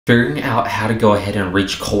Figuring out how to go ahead and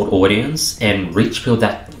reach cold audience and reach people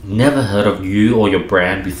that never heard of you or your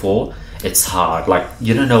brand before, it's hard. Like,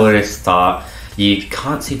 you don't know where to start. You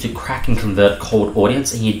can't seem to crack and convert cold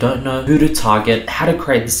audience, and you don't know who to target, how to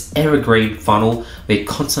create this evergreen funnel where you're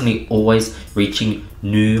constantly always reaching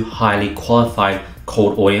new, highly qualified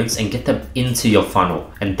cold audience and get them into your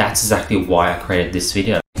funnel. And that's exactly why I created this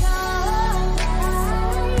video.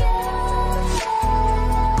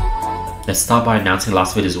 Let's start by announcing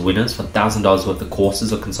last video's winners for $1,000 worth of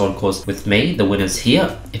courses or consulting course with me. The winner's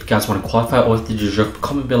here. If you guys want to qualify, all you have to do is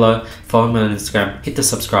comment below, follow me on Instagram, hit the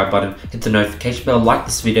subscribe button, hit the notification bell, like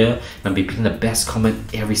this video, and I'll be picking the best comment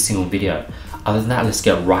every single video. Other than that, let's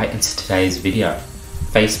get right into today's video.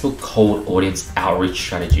 Facebook cold audience outreach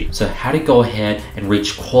strategy. So how to go ahead and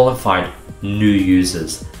reach qualified new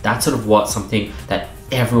users. That's sort of something that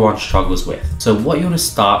everyone struggles with. So what you want to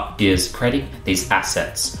start is creating these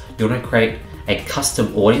assets. You want to create a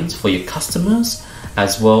custom audience for your customers,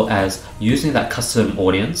 as well as using that custom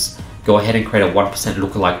audience, go ahead and create a 1%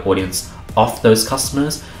 lookalike audience of those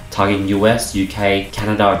customers, targeting US, UK,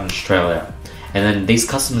 Canada, and Australia. And then these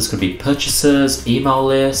customers could be purchasers, email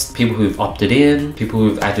lists, people who've opted in, people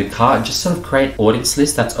who've added cart, just sort of create audience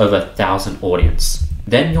list that's over 1,000 audience.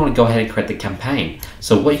 Then you want to go ahead and create the campaign.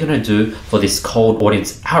 So what you're going to do for this cold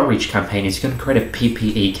audience outreach campaign is you're going to create a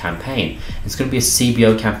PPE campaign. It's going to be a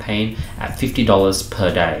CBO campaign at $50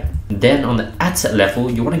 per day. Then on the ad set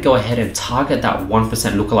level, you want to go ahead and target that 1%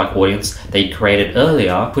 lookalike audience that you created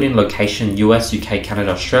earlier. Put in location US, UK,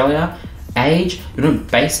 Canada, Australia. Age, you're going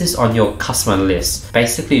to base this on your customer list.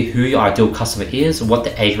 Basically who your ideal customer is, what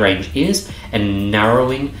the age range is, and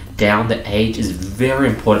narrowing down the age is very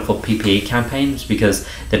important for PPE campaigns, because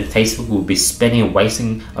then Facebook will be spending and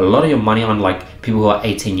wasting a lot of your money on like people who are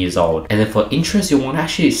 18 years old. And then for interest, you want to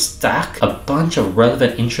actually stack a bunch of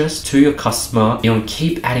relevant interests to your customer. You want to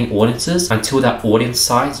keep adding audiences until that audience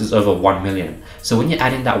size is over 1 million. So when you're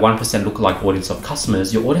adding that 1% lookalike audience of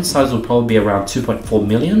customers, your audience size will probably be around 2.4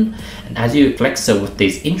 million. And as you flex it with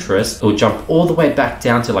these interests, it will jump all the way back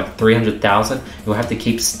down to like 300,000. You'll have to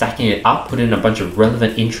keep stacking it up, put in a bunch of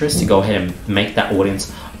relevant interests to go ahead and make that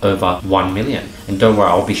audience over 1 million. And don't worry,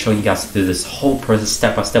 I'll be showing you guys through this whole process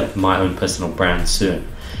step by step with my own personal brand soon.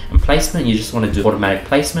 And placement, you just want to do automatic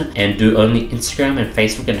placement and do only Instagram and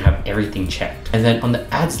Facebook and have everything checked. And then on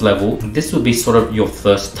the ads level, this will be sort of your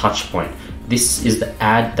first touch point. This is the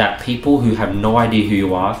ad that people who have no idea who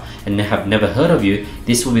you are and have never heard of you,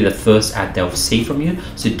 this will be the first ad they'll see from you.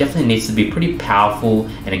 So it definitely needs to be pretty powerful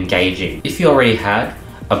and engaging. If you already had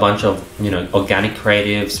a bunch of organic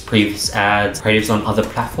creatives, previous ads, creatives on other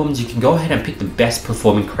platforms, you can go ahead and pick the best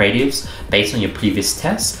performing creatives based on your previous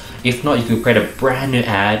tests. If not, you could create a brand new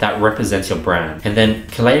ad that represents your brand. And then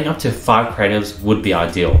collating up to 5 creatives would be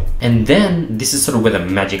ideal. And then this is sort of where the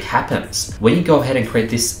magic happens. When you go ahead and create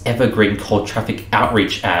this evergreen cold traffic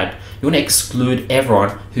outreach ad, you want to exclude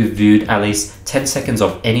everyone who viewed at least 10 seconds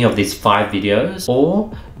of any of these 5 videos,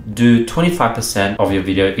 or do 25% of your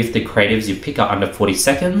video if the creatives you pick are under 40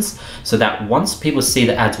 seconds, so that once people see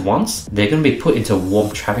the ads once, they're going to be put into a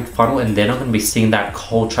warm traffic funnel and they're not going to be seeing that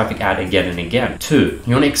cold traffic ad again and again. 2,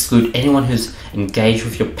 you want to exclude anyone who's engaged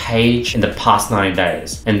with your page in the past 90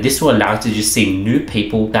 days. And this will allow you to just see new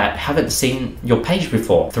people that haven't seen your page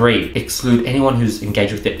before. 3, exclude anyone who's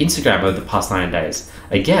engaged with your Instagram over the past 90 days.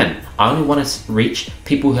 Again, I only want to reach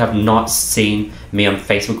people who have not seen me on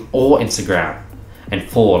Facebook or Instagram. And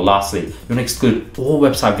 4, lastly, you want to exclude all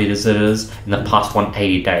website visitors in the past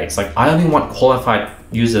 180 days. Like, I only want qualified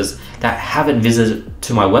users that haven't visited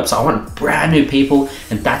to my website. I want brand new people,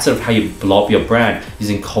 and that's sort of how you blow up your brand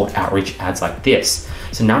using cold outreach ads like this.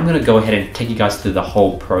 So now I'm going to go ahead and take you guys through the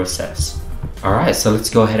whole process. Alright, so let's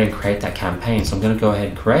go ahead and create that campaign. So I'm going to go ahead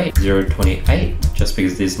and create 028, just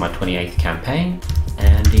because this is my 28th campaign.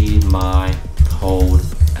 Andy, my cold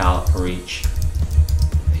outreach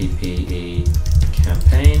PPE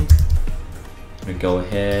campaign. I'm going to go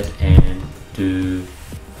ahead and do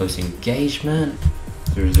post engagement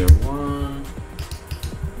 001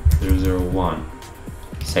 001,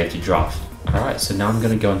 save to draft. Alright, so now I'm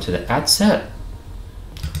going to go into the ad set.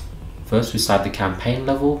 First we start the campaign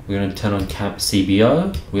level. We're going to turn on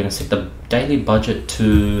CBO. We're going to set the daily budget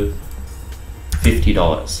to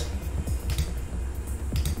 $50.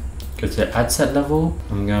 Go to the ad set level.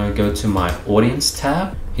 I'm going to go to my audience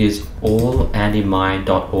tab. Here's all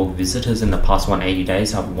andymine.org visitors in the past 180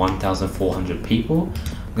 days. I have 1,400 people.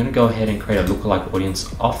 I'm going to go ahead and create a lookalike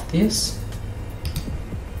audience of this.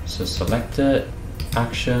 So select it,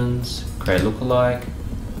 actions, create lookalike.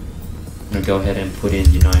 I'm going to go ahead and put in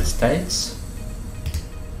United States,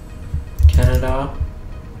 Canada,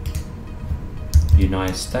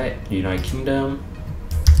 United States, United Kingdom,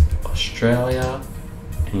 Australia,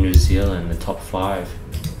 and New Zealand, the top 5.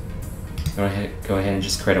 Go ahead and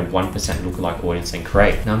just create a 1% lookalike audience and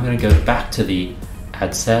create. Now I'm going to go back to the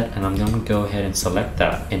ad set and I'm going to go ahead and select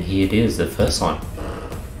that, and here it is, the first one.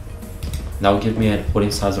 That will give me an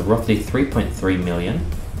audience size of roughly 3.3 million.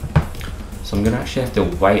 So I'm going to actually have to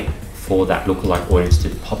wait for that lookalike audience to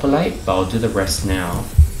populate, but I'll do the rest now.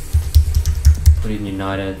 Put in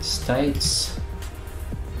United States,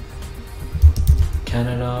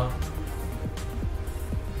 Canada,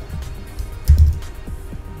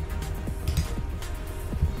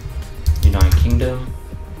 United Kingdom,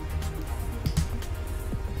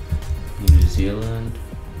 New Zealand.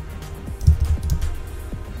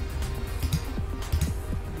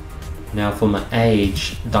 Now for my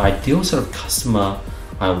age, the ideal sort of customer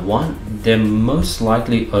I want, they're most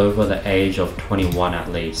likely over the age of 21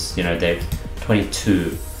 at least. You know, they're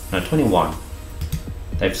 21.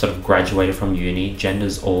 They've sort of graduated from uni,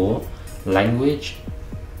 genders or language,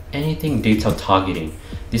 anything detailed targeting.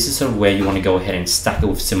 This is sort of where you want to go ahead and stack it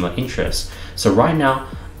with similar interests. So right now,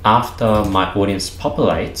 after my audience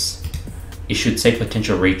populates, it should say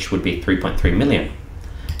potential reach would be 3.3 million.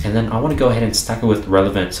 And then I want to go ahead and stack it with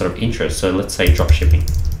relevant sort of interests. So let's say dropshipping.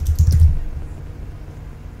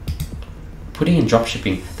 Putting in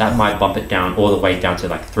dropshipping, that might bump it down all the way down to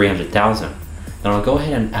like 300,000. Then I'll go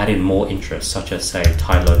ahead and add in more interests, such as say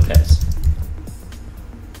Ty Lopez.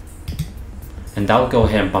 And that will go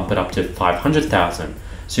ahead and bump it up to 500,000.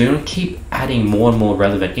 So you're going to keep adding more and more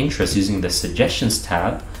relevant interests using the suggestions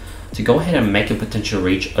tab to go ahead and make a potential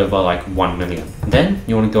reach over like 1 million. Then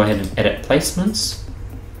you want to go ahead and edit placements.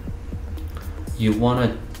 You want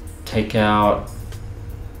to take out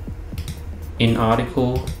in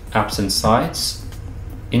article, apps and sites.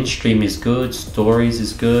 In stream is good, stories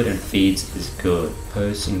is good, and feeds is good.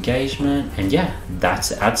 Post engagement, and yeah, that's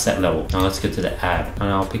the ad set level. Now let's go to the ad, and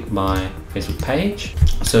I'll pick my Facebook page.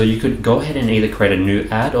 So you could go ahead and either create a new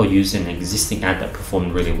ad or use an existing ad that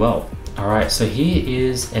performed really well. Alright, so here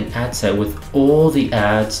is an ad set with all the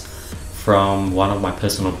ads from one of my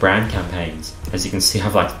personal brand campaigns. As you can see, I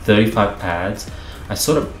have like 35 ads. I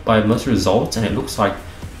sort of by most results, and it looks like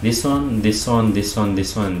this one, this one, this one,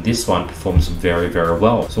 this one, and this one performs very, very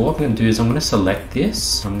well. So what I'm going to do is I'm going to select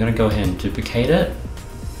this. I'm going to go ahead and duplicate it.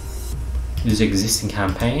 Use the existing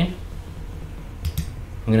campaign.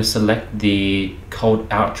 I'm going to select the cold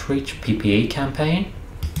outreach PPE campaign.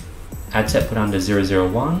 Ad set put under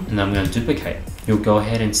 001, and I'm going to duplicate. You'll go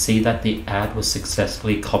ahead and see that the ad was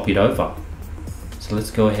successfully copied over. So let's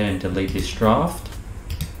go ahead and delete this draft.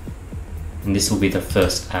 And this will be the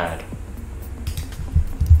first ad.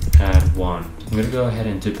 Ad 1. I'm going to go ahead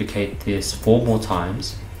and duplicate this 4 more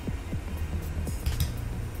times.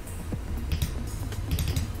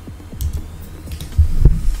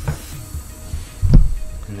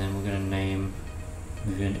 And then we're going to name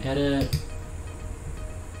view and edit.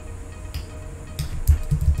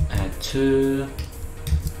 Add 2,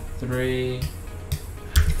 3,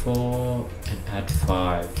 4, and add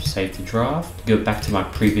 5. Save the draft. Go back to my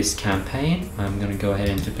previous campaign. I'm going to go ahead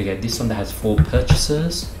and duplicate this one that has 4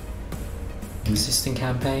 purchases. Existing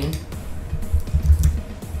campaign.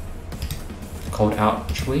 Cold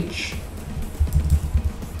outreach.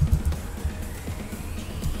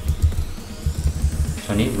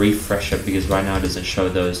 So I need to refresh it because right now it doesn't show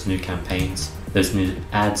those new campaigns, those new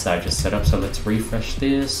ads that I just set up. So let's refresh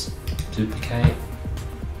this. Duplicate.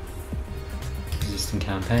 Existing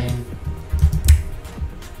campaign.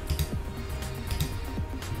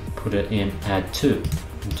 Put it in add 2.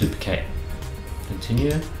 Duplicate.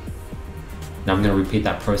 Continue. Now I'm going to repeat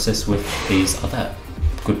that process with these other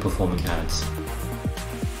good performing ads.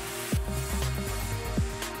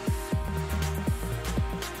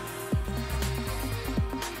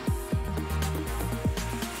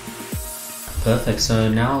 Perfect. So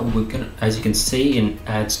now we're gonna, as you can see in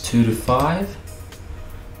ads 2 to 5,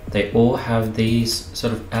 they all have these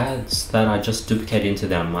sort of ads that I just duplicated into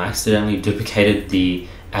them. I accidentally duplicated the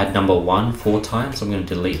ad number 1 4 times. So I'm going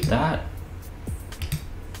to delete that.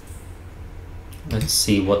 Let's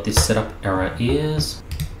see what this setup error is.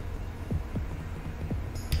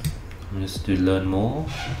 I'm just do learn more.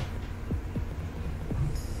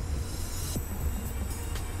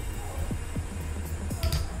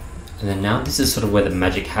 And then now this is sort of where the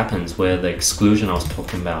magic happens, where the exclusion I was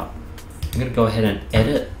talking about. I'm going to go ahead and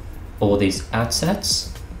edit all these ad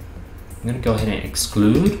sets. I'm going to go ahead and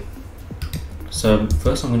exclude. So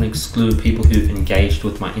first I'm going to exclude people who've engaged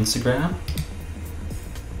with my Instagram.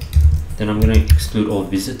 Then I'm going to exclude all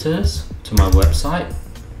visitors to my website,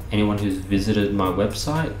 anyone who's visited my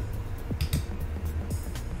website.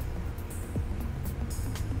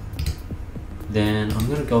 Then I'm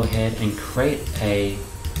gonna go ahead and create a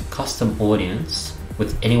custom audience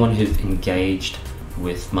with anyone who's engaged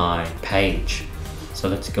with my page. So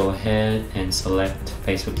let's go ahead and select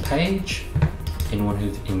Facebook page, anyone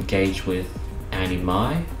who's engaged with Andy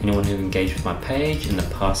Mai, anyone who engaged with my page in the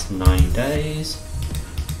past 90 days,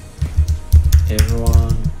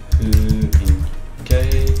 everyone who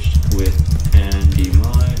engaged with Andy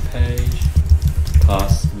Mai page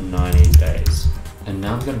past 90 days. And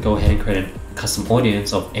now I'm going to go ahead and create a custom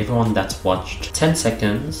audience of everyone that's watched 10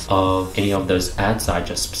 seconds of any of those ads I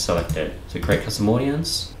just selected. So create custom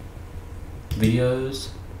audience, videos.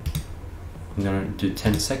 I'm going to do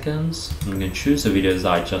 10 seconds. I'm going to choose the videos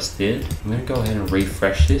I just did. I'm going to go ahead and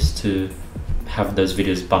refresh this to have those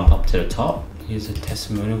videos bump up to the top. Here's a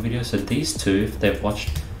testimonial video. So these two, if they've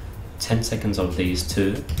watched 10 seconds of these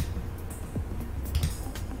two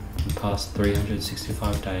in the past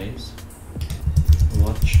 365 days,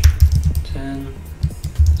 watch 10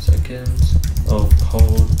 seconds of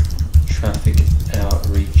cold traffic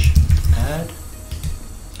outreach ad.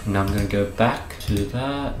 Now I'm going to go back to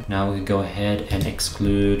that. Now we can go ahead and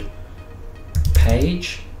exclude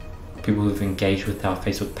page, people who've engaged with our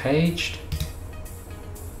Facebook page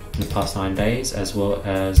in the past 9 days, as well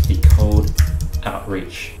as the cold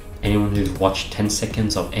outreach, anyone who's watched 10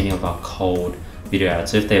 seconds of any of our cold video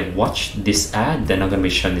ads. So if they've watched this ad, they're not going to be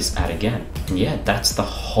shown this ad again. And yeah, that's the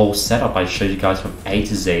whole setup I showed you guys from A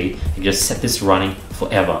to Z. You just set this running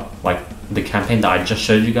forever. Like the campaign that I just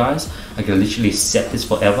showed you guys, I can literally set this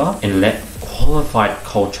forever and let qualified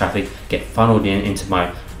cold traffic get funneled into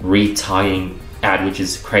my retargeting ad, which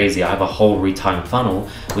is crazy. I have a whole retargeting funnel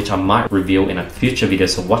which I might reveal in a future video,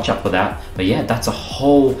 so watch out for that. But yeah, that's a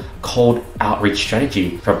whole cold outreach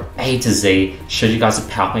strategy from A to Z. Showed you guys the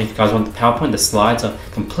PowerPoint. If you guys want the PowerPoint, the slides are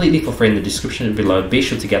completely for free in the description below. Be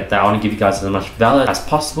sure to get that. I want to give you guys as much value as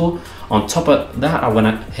possible. On top of that, I went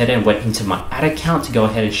ahead and went into my ad account to go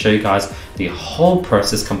ahead and show you guys the whole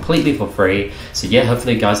process completely for free. So yeah,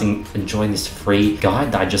 hopefully you guys enjoying this free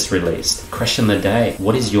guide that I just released. Question of the day: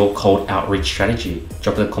 what is your cold outreach strategy?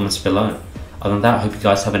 Drop it in the comments below. Other than that, I hope you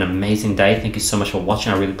guys have an amazing day. Thank you so much for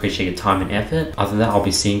watching. I really appreciate your time and effort. Other than that, I'll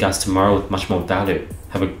be seeing you guys tomorrow with much more value.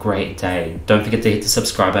 Have a great day. Don't forget to hit the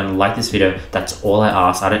subscribe button and like this video. That's all I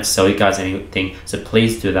ask. I don't sell you guys anything, so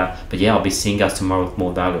please do that. But yeah, I'll be seeing you guys tomorrow with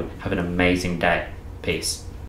more value. Have an amazing day. Peace.